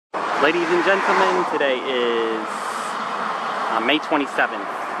Ladies and gentlemen, today is May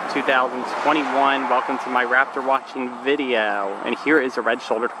 27th, 2021. Welcome to my raptor watching video. And here is a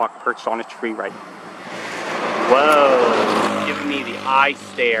red-shouldered hawk perched on a tree right. Whoa, giving me the eye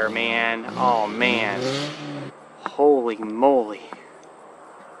stare, man. Oh man. Holy moly.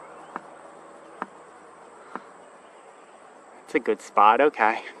 It's a good spot.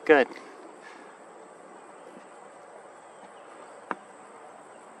 Okay, good.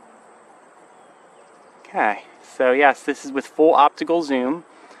 Okay, so yes, this is with full optical zoom.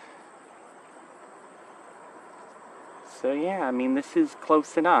 So yeah, I mean, this is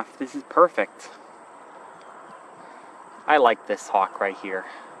close enough. This is perfect. I like this hawk right here.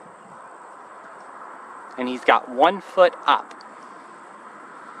 And he's got 1 foot up.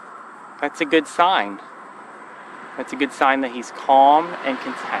 That's a good sign. That's a good sign that he's calm and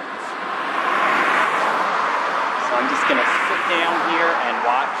content. So I'm just gonna sit down here and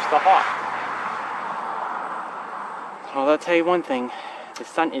watch the hawk. Well, I'll tell you one thing, the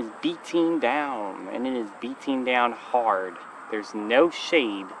sun is beating down, and it is beating down hard. There's no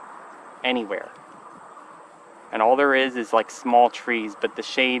shade anywhere. And all there is like small trees, but the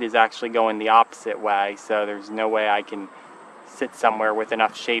shade is actually going the opposite way, so there's no way I can sit somewhere with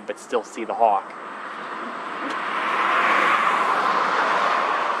enough shade but still see the hawk.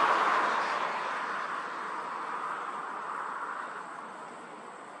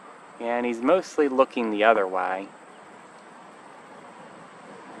 And he's mostly looking the other way.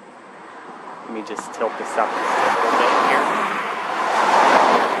 Let me just tilt this up just a little bit here.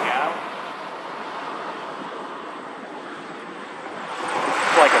 There we go.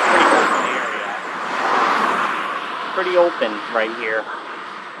 It's like a pretty open area. Pretty open right here.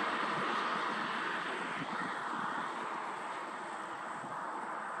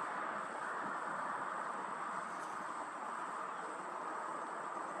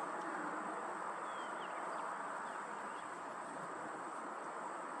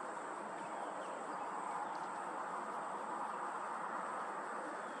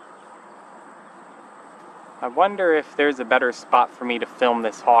 I wonder if there's a better spot for me to film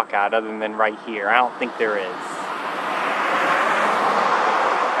this hawk at other than right here. I don't think there is.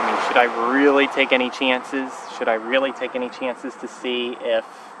 I mean, should I really take any chances? Should I really take any chances to see if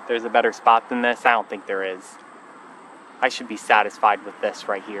there's a better spot than this? I don't think there is. I should be satisfied with this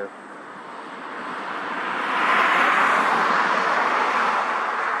right here.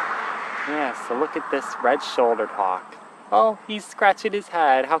 Yeah, so look at this red-shouldered hawk. Oh, he's scratching his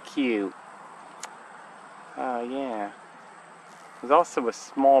head. How cute. Oh yeah. There's also a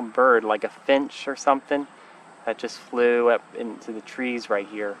small bird, like a finch or something, that just flew up into the trees right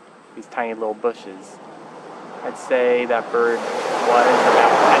here. These tiny little bushes. I'd say that bird was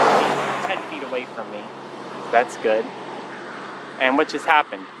about 10 feet away from me. That's good. And what just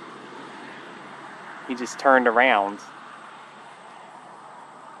happened? He just turned around.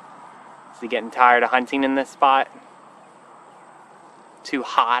 Is he getting tired of hunting in this spot? Too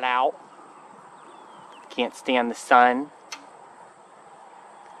hot out? Can't stand the sun.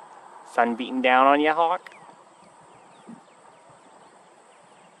 Sun beating down on you, hawk?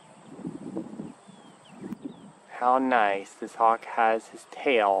 How nice. This hawk has his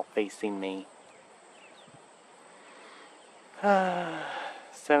tail facing me.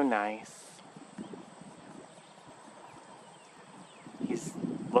 So nice. He's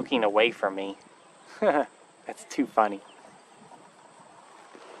looking away from me. That's too funny.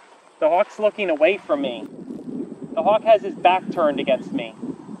 The hawk's looking away from me. The hawk has his back turned against me.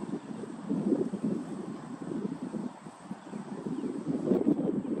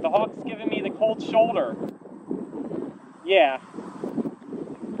 The hawk's giving me the cold shoulder. Yeah.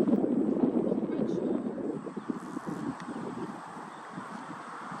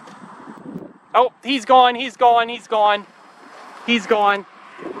 Oh, he's gone, he's gone, he's gone. He's gone.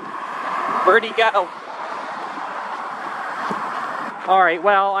 Where'd he go? Alright,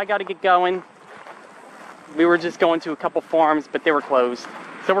 well, I gotta get going. We were just going to a couple farms, but they were closed.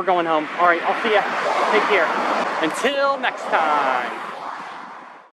 So we're going home. Alright, I'll see ya. Take care. Until next time.